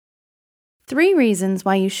3 reasons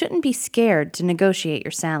why you shouldn't be scared to negotiate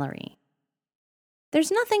your salary.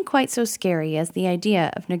 There's nothing quite so scary as the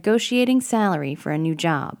idea of negotiating salary for a new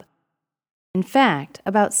job. In fact,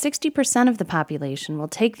 about 60% of the population will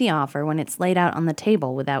take the offer when it's laid out on the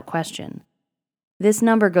table without question. This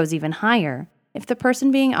number goes even higher if the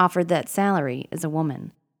person being offered that salary is a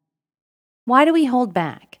woman. Why do we hold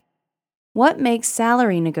back? What makes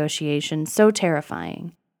salary negotiation so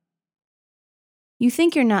terrifying? You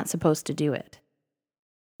think you're not supposed to do it.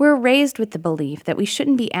 We're raised with the belief that we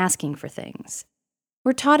shouldn't be asking for things.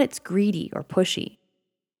 We're taught it's greedy or pushy.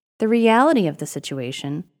 The reality of the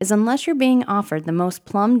situation is unless you're being offered the most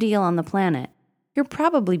plum deal on the planet, you're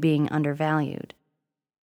probably being undervalued.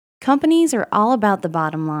 Companies are all about the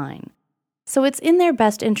bottom line, so it's in their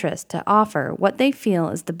best interest to offer what they feel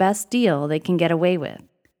is the best deal they can get away with.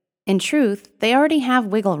 In truth, they already have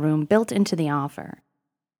wiggle room built into the offer.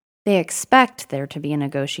 They expect there to be a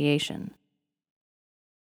negotiation.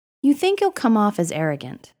 You think you'll come off as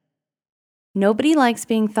arrogant. Nobody likes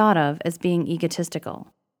being thought of as being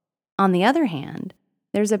egotistical. On the other hand,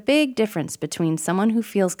 there's a big difference between someone who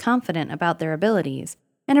feels confident about their abilities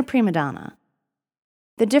and a prima donna.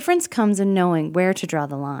 The difference comes in knowing where to draw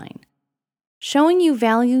the line. Showing you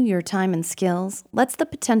value your time and skills lets the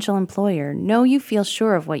potential employer know you feel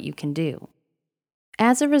sure of what you can do.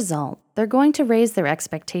 As a result, they're going to raise their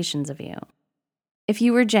expectations of you. If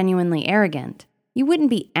you were genuinely arrogant, you wouldn't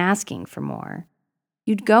be asking for more.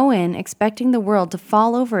 You'd go in expecting the world to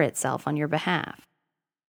fall over itself on your behalf.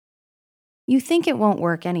 You think it won't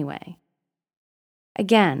work anyway.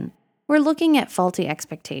 Again, we're looking at faulty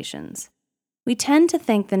expectations. We tend to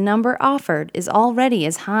think the number offered is already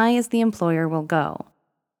as high as the employer will go.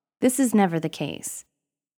 This is never the case.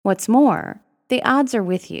 What's more, the odds are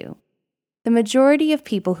with you. The majority of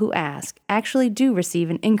people who ask actually do receive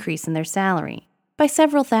an increase in their salary by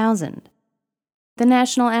several thousand. The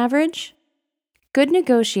national average? Good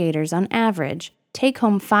negotiators on average take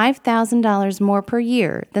home $5,000 more per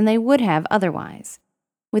year than they would have otherwise.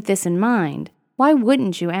 With this in mind, why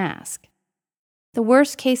wouldn't you ask? The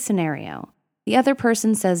worst case scenario, the other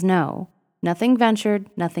person says no, nothing ventured,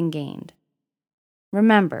 nothing gained.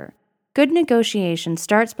 Remember, good negotiation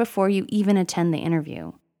starts before you even attend the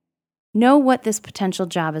interview. Know what this potential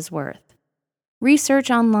job is worth.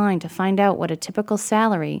 Research online to find out what a typical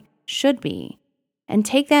salary should be, and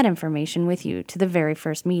take that information with you to the very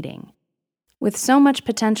first meeting. With so much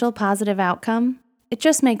potential positive outcome, it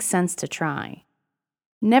just makes sense to try.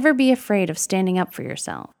 Never be afraid of standing up for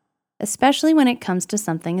yourself, especially when it comes to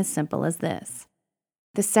something as simple as this.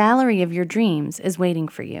 The salary of your dreams is waiting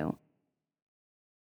for you,